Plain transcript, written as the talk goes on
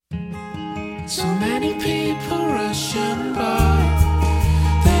So many people rushing by,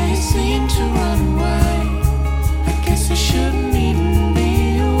 they seem to run away. I guess I shouldn't even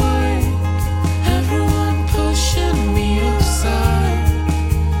be awake. Everyone pushing me aside,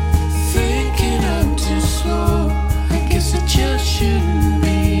 thinking I'm too slow. I guess I just shouldn't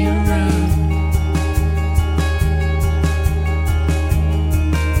be around.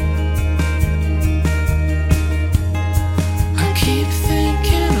 I keep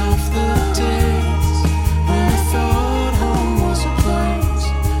thinking of the days when I thought home was a place,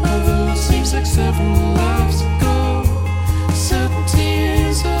 although it seems like several lives ago. Certainty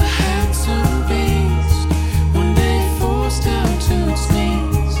is a handsome beast, one day forced down to its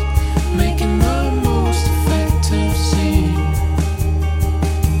knees, making the most effective scene.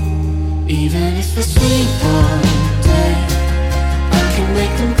 Even if I sleep all day, I can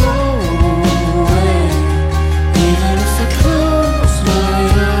make them go away. Even if I close my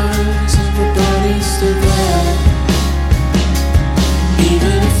eyes, everybody's still there.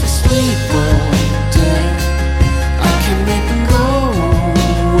 Even if I sleep all day, I can make them go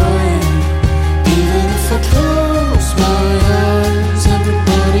away. Even if I close my eyes,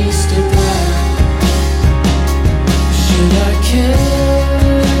 everybody's still there. Should I care?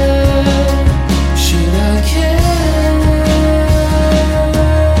 Should I care?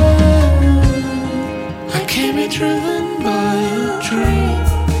 I can't be driven by a dream,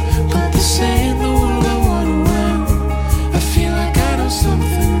 but they say in the world I wanna win. I feel like I know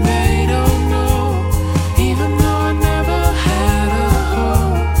something they don't know, even though I never had a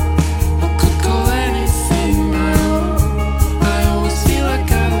hope. I could call anything my own. I always feel like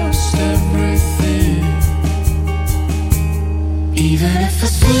I lost everything. Even if I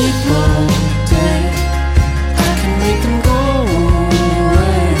sleep all day, I can make them go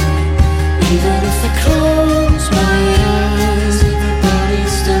away. Even if I close my eyes,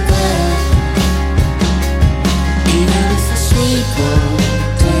 everybody's still there. Even if I sleep all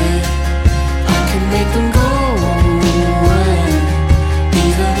day, I can make them go away.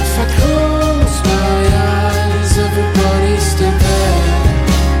 Even if I close my eyes, everybody's still there.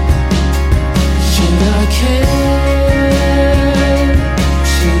 Should I care?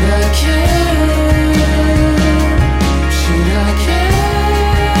 Should I care? Should I care?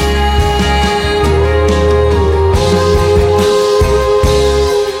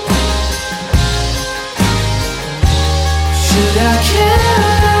 Should I care?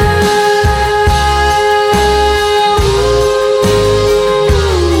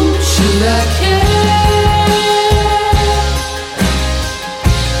 Should I care?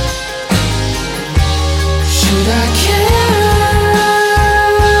 Should I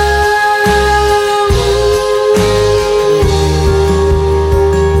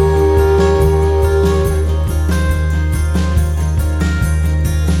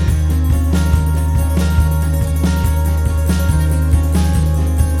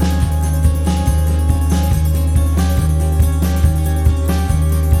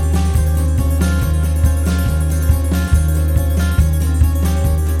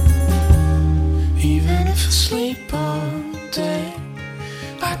Even if I sleep all day,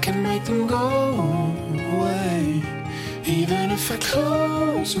 I can make them go away. Even if I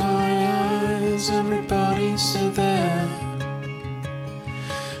close my eyes, everybody's still there.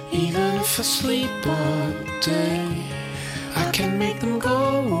 Even if I sleep all day, I can make them go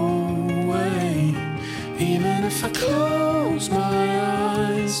away. Even if I close my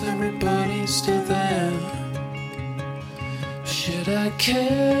eyes, everybody's still there. Should I care?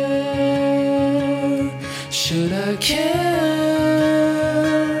 Should I care?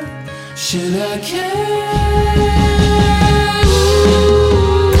 Should I care?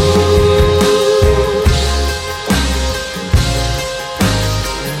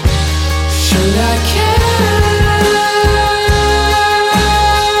 Should I